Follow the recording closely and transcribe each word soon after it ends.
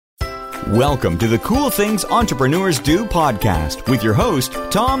Welcome to the Cool Things Entrepreneurs Do podcast with your host,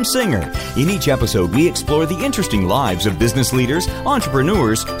 Tom Singer. In each episode, we explore the interesting lives of business leaders,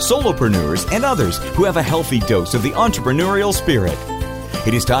 entrepreneurs, solopreneurs, and others who have a healthy dose of the entrepreneurial spirit.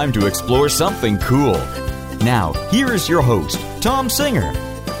 It is time to explore something cool. Now, here is your host, Tom Singer.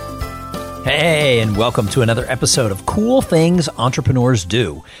 Hey, and welcome to another episode of Cool Things Entrepreneurs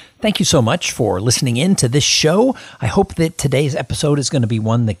Do. Thank you so much for listening in to this show. I hope that today's episode is going to be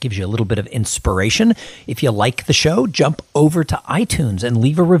one that gives you a little bit of inspiration. If you like the show, jump over to iTunes and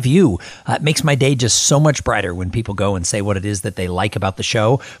leave a review. It makes my day just so much brighter when people go and say what it is that they like about the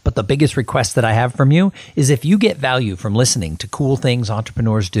show. But the biggest request that I have from you is if you get value from listening to Cool Things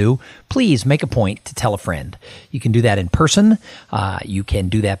Entrepreneurs Do, please make a point to tell a friend. You can do that in person. You can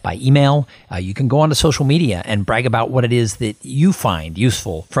do that by email. You can go onto social media and brag about what it is that you find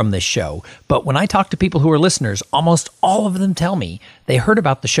useful from this show. But when I talk to people who are listeners, almost all of them tell me they heard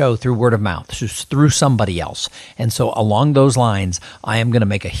about the show through word of mouth, through somebody else. And so along those lines, I am going to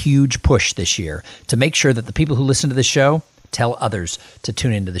make a huge push this year to make sure that the people who listen to this show tell others to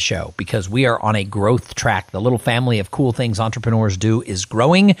tune into the show, because we are on a growth track. The little family of Cool Things Entrepreneurs Do is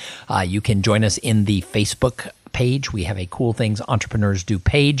growing. You can join us in the Facebook page. We have a Cool Things Entrepreneurs Do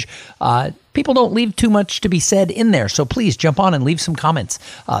page. People don't leave too much to be said in there, so please jump on and leave some comments.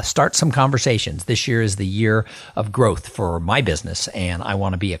 Start some conversations. This year is the year of growth for my business, and I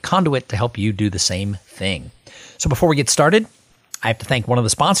want to be a conduit to help you do the same thing. So before we get started, I have to thank one of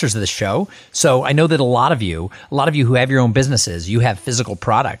the sponsors of the show. So I know that a lot of you who have your own businesses, you have physical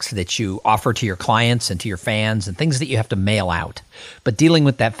products that you offer to your clients and to your fans and things that you have to mail out. But dealing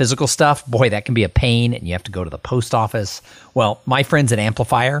with that physical stuff, boy, that can be a pain, and you have to go to the post office. Well, my friends at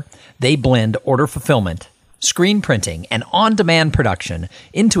Amplifier, they blend order fulfillment, screen printing, and on-demand production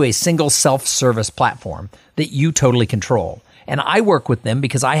into a single self-service platform that you totally control. And I work with them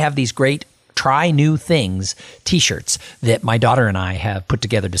because I have these great Try New Things t-shirts that my daughter and I have put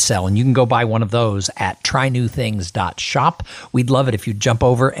together to sell. And you can go buy one of those at trynewthings.shop. We'd love it if you jump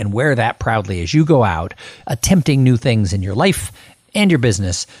over and wear that proudly as you go out, attempting new things in your life and your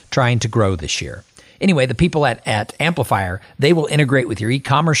business, trying to grow this year. Anyway, the people at Amplifier, they will integrate with your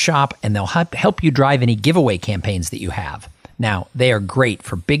e-commerce shop, and they'll help you drive any giveaway campaigns that you have. Now, they are great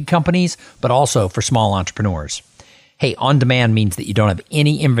for big companies, but also for small entrepreneurs. Hey, on demand means that you don't have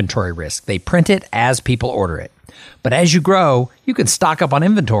any inventory risk. They print it as people order it. But as you grow, you can stock up on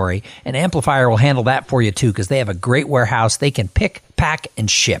inventory, and Amplifier will handle that for you too, because they have a great warehouse. They can pick, pack, and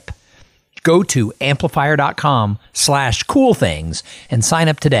ship. Go to amplifier.com/coolthings and sign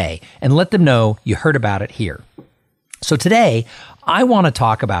up today and let them know you heard about it here. So today, I want to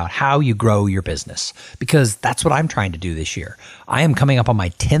talk about how you grow your business, because that's what I'm trying to do this year. I am coming up on my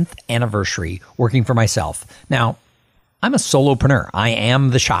 10th anniversary working for myself. Now, I'm a solopreneur. I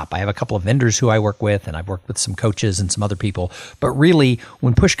am the shop. I have a couple of vendors who I work with, and I've worked with some coaches and some other people. But really,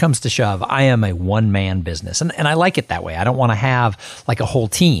 when push comes to shove, I am a one-man business. And I like it that way. I don't want to have like a whole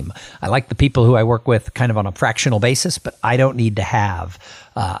team. I like the people who I work with kind of on a fractional basis, but I don't need to have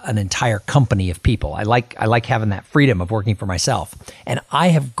an entire company of people. I like having that freedom of working for myself. And I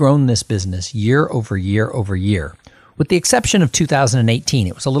have grown this business year over year over year. With the exception of 2018,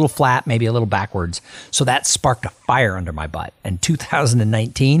 it was a little flat, maybe a little backwards. So that sparked a fire under my butt. And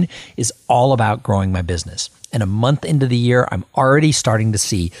 2019 is all about growing my business. And a month into the year, I'm already starting to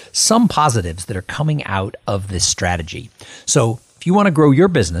see some positives that are coming out of this strategy. So if you want to grow your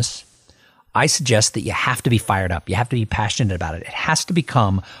business, I suggest that you have to be fired up. You have to be passionate about it. It has to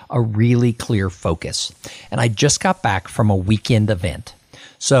become a really clear focus. And I just got back from a weekend event.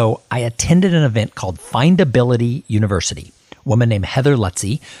 So I attended an event called Findability University. A woman named Heather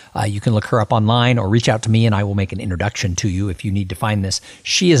Lutzy. You can look her up online or reach out to me and I will make an introduction to you if you need to find this.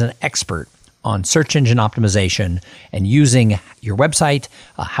 She is an expert on search engine optimization and using your website,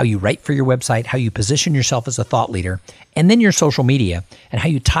 how you write for your website, how you position yourself as a thought leader, and then your social media, and how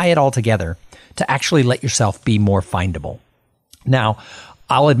you tie it all together to actually let yourself be more findable. Now,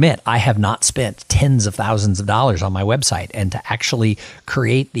 I'll admit, I have not spent tens of thousands of dollars on my website, and to actually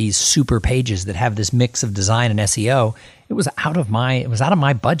create these super pages that have this mix of design and SEO, it was out of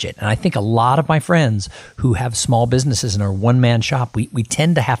my budget. And I think a lot of my friends who have small businesses and are one-man shop, we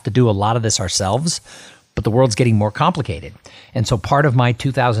tend to have to do a lot of this ourselves, but the world's getting more complicated. And so part of my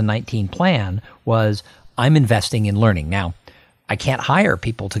 2019 plan was I'm investing in learning. Now, I can't hire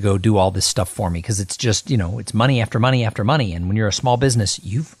people to go do all this stuff for me because it's just, it's money after money after money. And when you're a small business,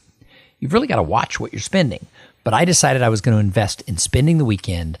 you've really got to watch what you're spending. But I decided I was going to invest in spending the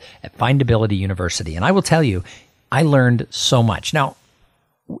weekend at Findability University. And I will tell you, I learned so much. Now,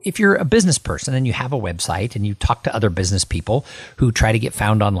 if you're a business person and you have a website and you talk to other business people who try to get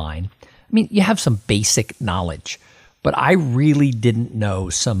found online, mean, you have some basic knowledge, but I really didn't know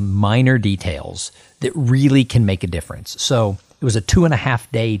some minor details that really can make a difference. So it was a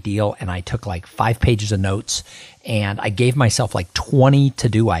 2.5-day deal, and I took like 5 pages of notes, and I gave myself like 20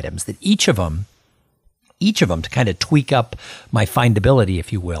 to-do items that each of them to kind of tweak up my findability,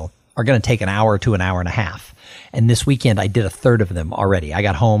 if you will, are going to take an hour to an hour and a half. And this weekend, I did a third of them already. I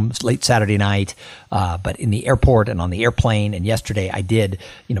got home late Saturday night, but in the airport and on the airplane. And yesterday, I did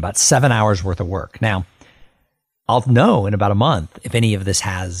about 7 hours worth of work. Now, I'll know in about a month if any of this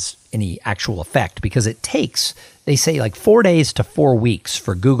has any actual effect, because it takes, they say, like 4 days to 4 weeks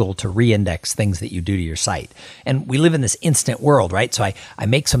for Google to re-index things that you do to your site. And we live in this instant world, right? So I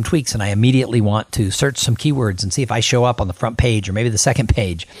make some tweaks and I immediately want to search some keywords and see if I show up on the front page or maybe the second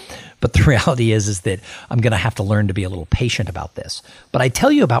page. But the reality is that I'm going to have to learn to be a little patient about this. But I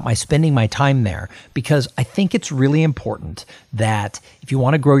tell you about spending my time there because I think it's really important that if you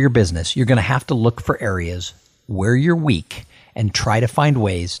want to grow your business, you're going to have to look for areas where you're weak and try to find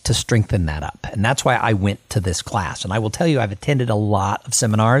ways to strengthen that up. And that's why I went to this class. And I will tell you, I've attended a lot of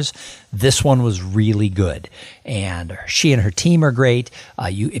seminars. This one was really good. And she and her team are great.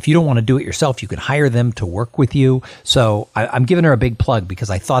 If you don't want to do it yourself, you can hire them to work with you. So I'm giving her a big plug because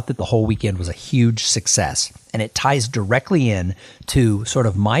I thought that the whole weekend was a huge success. And it ties directly in to sort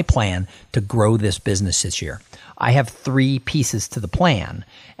of my plan to grow this business this year. I have 3 pieces to the plan,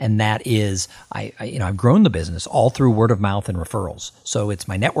 and that is I've grown the business all through word of mouth and referrals. So it's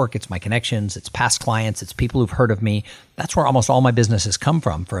my network, it's my connections, it's past clients, it's people who've heard of me. That's where almost all my business has come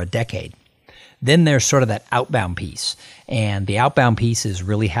from for a decade. Then there's sort of that outbound piece, and the outbound piece is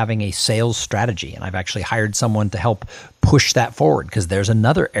really having a sales strategy. And I've actually hired someone to help push that forward because there's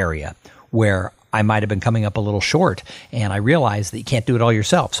another area where I might have been coming up a little short, and I realized that you can't do it all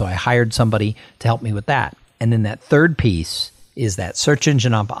yourself. So I hired somebody to help me with that. And then that third piece is that search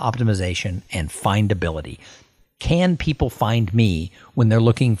engine optimization and findability. Can people find me when they're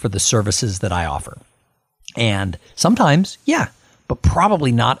looking for the services that I offer? And sometimes, yeah, but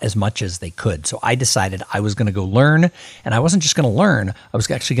probably not as much as they could. So I decided I was going to go learn, and I wasn't just going to learn, I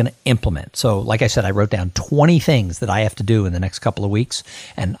was actually going to implement. So like I said, I wrote down 20 things that I have to do in the next couple of weeks,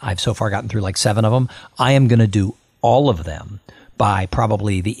 and I've so far gotten through like 7 of them. I am going to do all of them by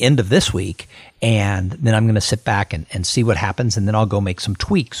probably the end of this week. And then I'm going to sit back and see what happens. And then I'll go make some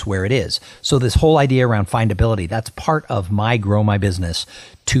tweaks where it is. So this whole idea around findability, that's part of my Grow My Business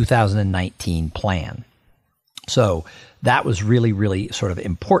 2019 plan. So that was really, really sort of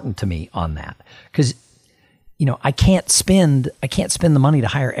important to me on that. Because, I can't spend the money to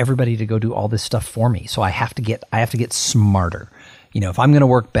hire everybody to go do all this stuff for me. So I have to get smarter. If I'm going to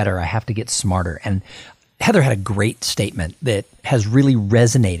work better, I have to get smarter. And Heather had a great statement that has really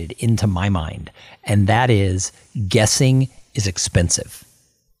resonated into my mind, and that is guessing is expensive.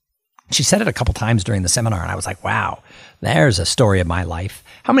 She said it a couple times during the seminar, and I was like, wow, there's a story of my life.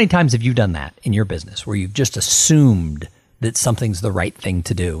 How many times have you done that in your business where you've just assumed that something's the right thing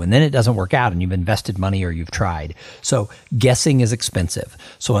to do, and then it doesn't work out and you've invested money or you've tried? So guessing is expensive.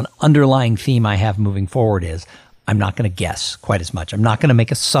 So an underlying theme I have moving forward is I'm not going to guess quite as much. I'm not going to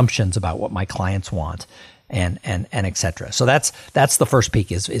make assumptions about what my clients want. And et cetera. So that's the first peak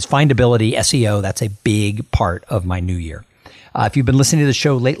is findability, SEO. That's a big part of my new year. If you've been listening to the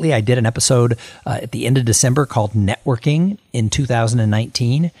show lately, I did an episode at the end of December called Networking in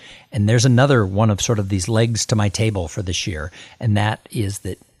 2019. And there's another one of sort of these legs to my table for this year. And that is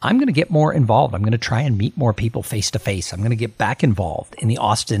that I'm going to get more involved. I'm going to try and meet more people face to face. I'm going to get back involved in the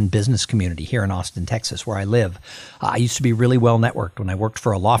Austin business community here in Austin, Texas, where I live. I used to be really well networked when I worked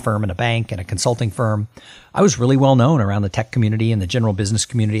for a law firm and a bank and a consulting firm. I was really well known around the tech community and the general business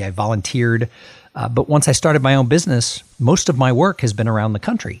community. I volunteered. But once I started my own business, most of my work has been around the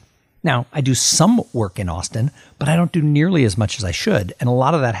country. Now, I do some work in Austin, but I don't do nearly as much as I should. And a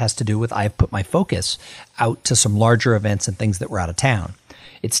lot of that has to do with I've put my focus out to some larger events and things that were out of town.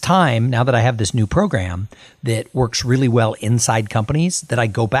 It's time, now that I have this new program that works really well inside companies, that I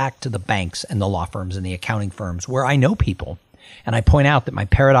go back to the banks and the law firms and the accounting firms where I know people. And I point out that my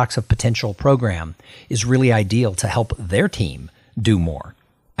Paradox of Potential program is really ideal to help their team do more.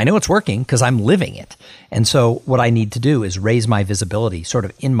 I know it's working because I'm living it. And so what I need to do is raise my visibility sort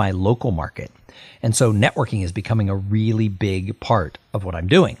of in my local market. And so networking is becoming a really big part of what I'm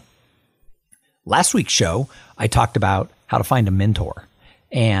doing. Last week's show, I talked about how to find a mentor.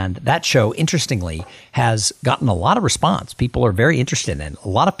 And that show, interestingly, has gotten a lot of response. People are very interested in it. A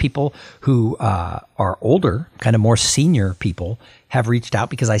lot of people who are older, kind of more senior people, have reached out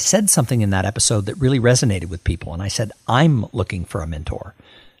because I said something in that episode that really resonated with people. And I said, I'm looking for a mentor.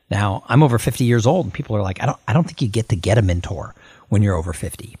 Now, I'm over 50 years old, and people are like, I don't think you get a mentor when you're over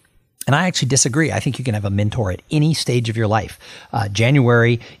 50. And I actually disagree. I think you can have a mentor at any stage of your life.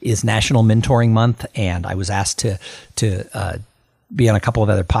 January is National Mentoring Month, and I was asked to be on a couple of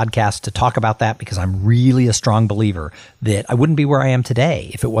other podcasts to talk about that because I'm really a strong believer that I wouldn't be where I am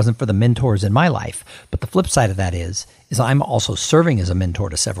today if it wasn't for the mentors in my life. But the flip side of that is I'm also serving as a mentor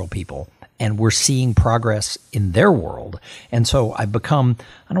to several people, and we're seeing progress in their world. And so I've become,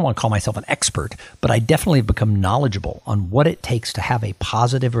 I don't want to call myself an expert, but I definitely have become knowledgeable on what it takes to have a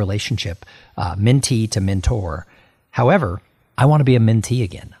positive relationship, mentee to mentor. However, I want to be a mentee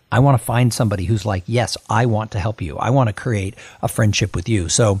again. I want to find somebody who's like, yes, I want to help you. I want to create a friendship with you.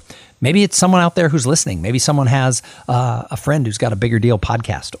 So maybe it's someone out there who's listening. Maybe someone has a friend who's got a Bigger Deal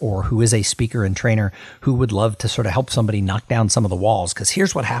podcast, or who is a speaker and trainer who would love to sort of help somebody knock down some of the walls. Because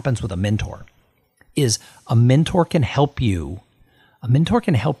here's what happens with a mentor is a mentor can help you. A mentor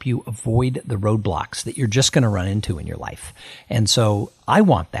can help you avoid the roadblocks that you're just going to run into in your life. And so I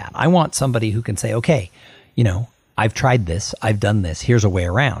want that. I want somebody who can say, okay, I've tried this, I've done this, here's a way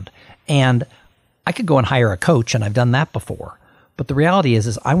around. And I could go and hire a coach, and I've done that before. But the reality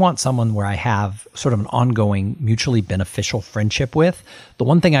is I want someone where I have sort of an ongoing, mutually beneficial friendship with. The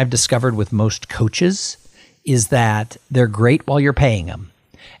one thing I've discovered with most coaches is that they're great while you're paying them.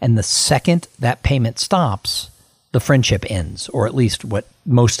 And the second that payment stops, the friendship ends, or at least what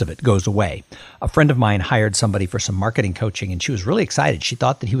most of it goes away. A friend of mine hired somebody for some marketing coaching, and she was really excited. She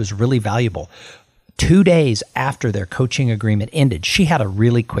thought that he was really valuable. 2 days after their coaching agreement ended, she had a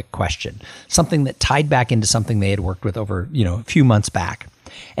really quick question, something that tied back into something they had worked with over, a few months back.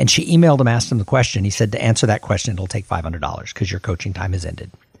 And she emailed him, asked him the question. He said, to answer that question, it'll take $500 because your coaching time has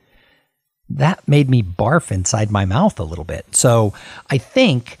ended. That made me barf inside my mouth a little bit. So I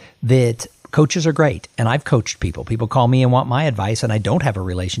think that coaches are great, and I've coached people. People call me and want my advice, and I don't have a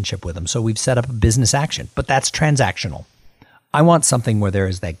relationship with them. So we've set up a business action, but that's transactional. I want something where there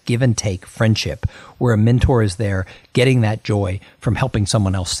is that give and take friendship, where a mentor is there getting that joy from helping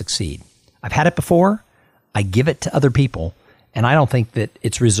someone else succeed. I've had it before. I give it to other people, and I don't think that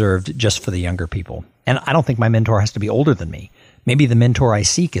it's reserved just for the younger people. And I don't think my mentor has to be older than me. Maybe the mentor I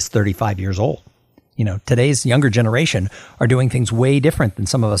seek is 35 years old. Today's younger generation are doing things way different than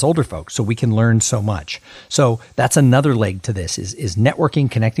some of us older folks, so we can learn so much. So that's another leg to this is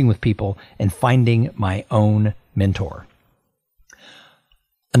networking, connecting with people, and finding my own mentor.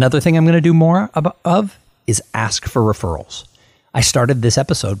 Another thing I'm going to do more of is ask for referrals. I started this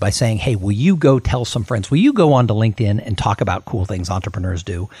episode by saying, hey, will you go tell some friends? Will you go onto LinkedIn and talk about cool things entrepreneurs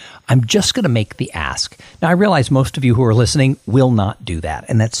do? I'm just going to make the ask. Now, I realize most of you who are listening will not do that,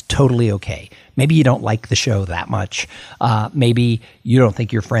 and that's totally okay. Maybe you don't like the show that much. Maybe you don't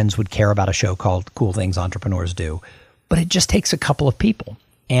think your friends would care about a show called Cool Things Entrepreneurs Do. But it just takes a couple of people.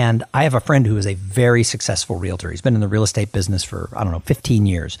 And I have a friend who is a very successful realtor. He's been in the real estate business for, 15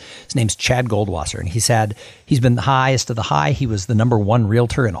 years. His name's Chad Goldwasser. And he said he's been the highest of the high. He was the number one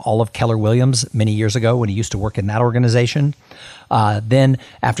realtor in all of Keller Williams many years ago when he used to work in that organization. Then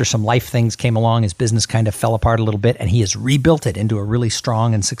after some life things came along, his business kind of fell apart a little bit, and he has rebuilt it into a really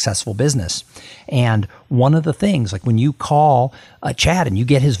strong and successful business. And one of the things, like when you call Chad and you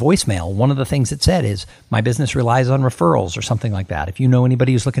get his voicemail, one of the things it said is, my business relies on referrals or something like that. If you know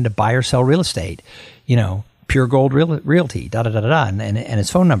anybody who's looking to buy or sell real estate, Pure Gold Realty, and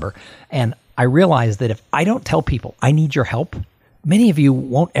his phone number. And I realized that if I don't tell people I need your help, many of you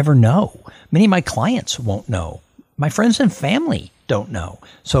won't ever know. Many of my clients won't know. My friends and family don't know.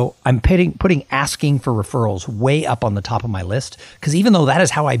 So I'm putting asking for referrals way up on the top of my list, because even though that is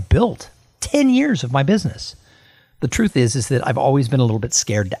how I built 10 years of my business, the truth is that I've always been a little bit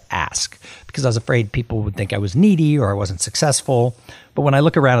scared to ask because I was afraid people would think I was needy or I wasn't successful. But when I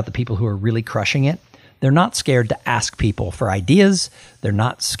look around at the people who are really crushing it, they're not scared to ask people for ideas. They're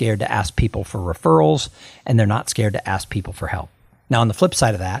not scared to ask people for referrals, and they're not scared to ask people for help. Now, on the flip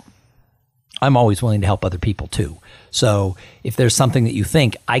side of that, I'm always willing to help other people too. So if there's something that you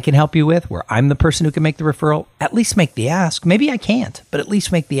think I can help you with, where I'm the person who can make the referral, at least make the ask. Maybe I can't, but at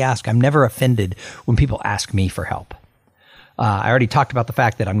least make the ask. I'm never offended when people ask me for help. I already talked about the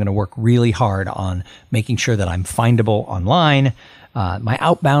fact that I'm going to work really hard on making sure that I'm findable online. My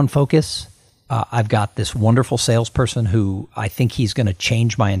outbound focus, I've got this wonderful salesperson who I think he's going to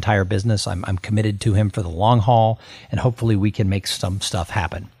change my entire business. I'm committed to him for the long haul, and hopefully we can make some stuff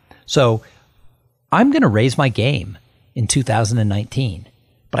happen. So I'm going to raise my game in 2019,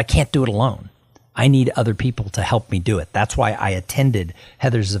 but I can't do it alone. I need other people to help me do it. That's why I attended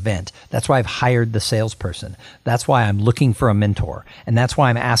Heather's event. That's why I've hired the salesperson. That's why I'm looking for a mentor. And that's why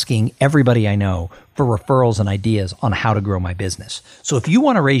I'm asking everybody I know for referrals and ideas on how to grow my business. So if you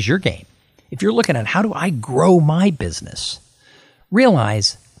want to raise your game, if you're looking at how do I grow my business,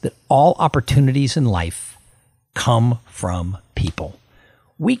 realize that all opportunities in life come from people.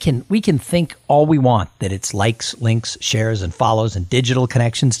 We can think all we want, that it's likes, links, shares, and follows and digital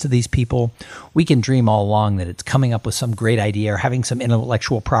connections to these people. We can dream all along that it's coming up with some great idea or having some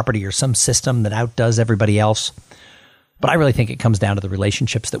intellectual property or some system that outdoes everybody else. But I really think it comes down to the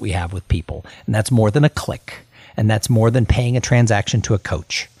relationships that we have with people. And that's more than a click. And that's more than paying a transaction to a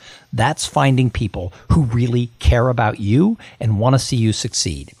coach. That's finding people who really care about you and want to see you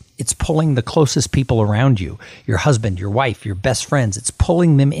succeed. It's pulling the closest people around you, your husband, your wife, your best friends. It's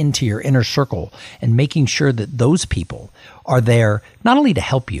pulling them into your inner circle and making sure that those people are there not only to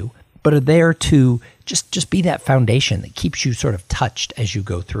help you, but are there to just be that foundation that keeps you sort of touched as you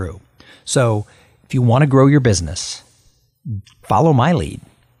go through. So if you want to grow your business, follow my lead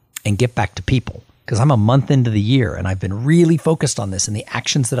and get back to people. Because I'm a month into the year and I've been really focused on this and the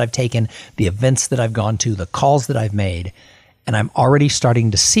actions that I've taken, the events that I've gone to, the calls that I've made. And I'm already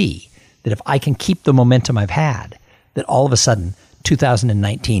starting to see that if I can keep the momentum I've had, that all of a sudden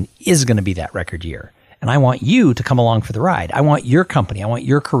 2019 is going to be that record year. And I want you to come along for the ride. I want your company, I want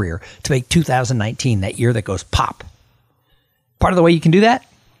your career to make 2019 that year that goes pop. Part of the way you can do that,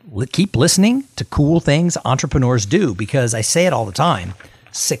 keep listening to Cool Things Entrepreneurs Do, because I say it all the time.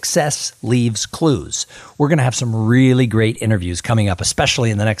 Success leaves clues. We're going to have some really great interviews coming up, especially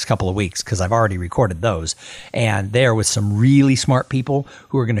in the next couple of weeks, because I've already recorded those. And they're with some really smart people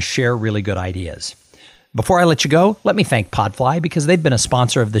who are going to share really good ideas. Before I let you go, let me thank Podfly, because they've been a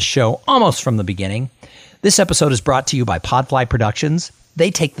sponsor of this show almost from the beginning. This episode is brought to you by Podfly Productions.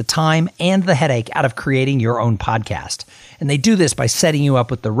 They take the time and the headache out of creating your own podcast. And they do this by setting you up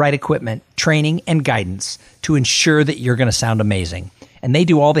with the right equipment, training, and guidance to ensure that you're going to sound amazing. And they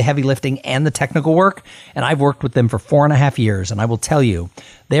do all the heavy lifting and the technical work. And I've worked with them for 4.5 years. And I will tell you,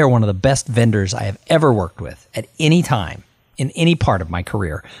 they are one of the best vendors I have ever worked with at any time in any part of my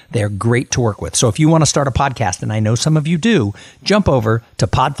career. They are great to work with. So if you want to start a podcast, and I know some of you do, jump over to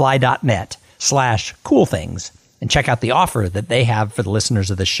podfly.net/coolthings and check out the offer that they have for the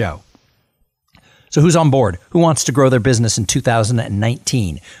listeners of this show. So who's on board? Who wants to grow their business in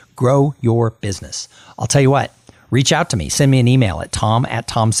 2019? Grow your business. I'll tell you what. Reach out to me. Send me an email at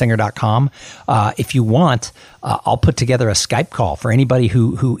tom@tomsinger.com. If you want, I'll put together a Skype call for anybody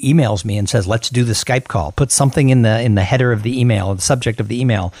who emails me and says, let's do the Skype call. Put something in the header of the email, the subject of the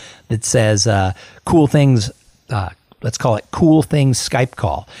email that says cool things, let's call it Cool Things Skype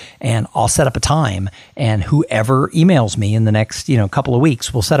call. And I'll set up a time, and whoever emails me in the next couple of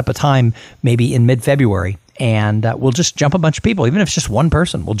weeks, we'll set up a time maybe in mid-February. And we'll just jump a bunch of people, even if it's just one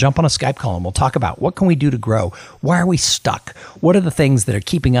person. We'll jump on a Skype call and we'll talk about what can we do to grow? Why are we stuck? What are the things that are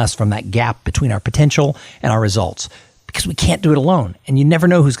keeping us from that gap between our potential and our results? Because we can't do it alone. And you never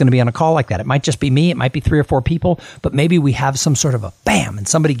know who's going to be on a call like that. It might just be me. It might be 3 or 4 people. But maybe we have some sort of a bam, and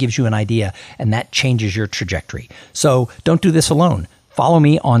somebody gives you an idea, and that changes your trajectory. So don't do this alone. Follow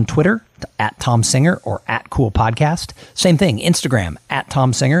me on Twitter @TomSinger or @CoolPodcast. Same thing, Instagram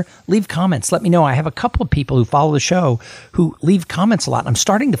 @TomSinger. Leave comments. Let me know. I have a couple of people who follow the show who leave comments a lot. And I'm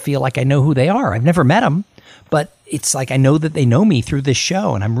starting to feel like I know who they are. I've never met them, but it's like I know that they know me through this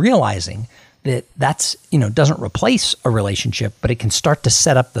show. And I'm realizing that that's, doesn't replace a relationship, but it can start to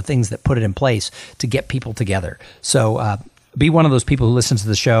set up the things that put it in place to get people together. So, be one of those people who listens to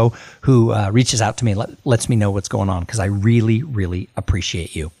the show, who reaches out to me and lets me know what's going on, because I really, really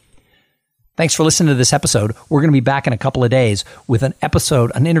appreciate you. Thanks for listening to this episode. We're going to be back in a couple of days with an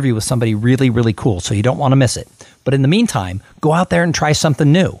interview with somebody really, really cool, so you don't want to miss it. But in the meantime, go out there and try something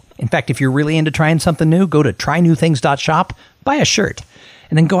new. In fact, if you're really into trying something new, go to trynewthings.shop, buy a shirt,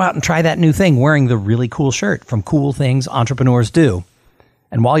 and then go out and try that new thing wearing the really cool shirt from Cool Things Entrepreneurs Do.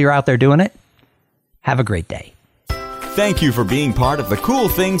 And while you're out there doing it, have a great day. Thank you for being part of the Cool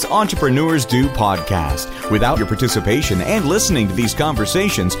Things Entrepreneurs Do podcast. Without your participation and listening to these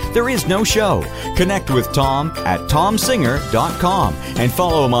conversations, there is no show. Connect with Tom at tomsinger.com and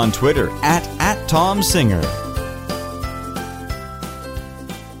follow him on Twitter at @TomSinger.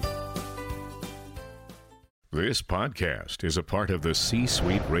 This podcast is a part of the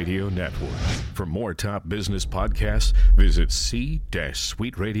C-Suite Radio Network. For more top business podcasts, visit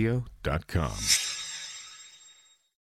c-suiteradio.com.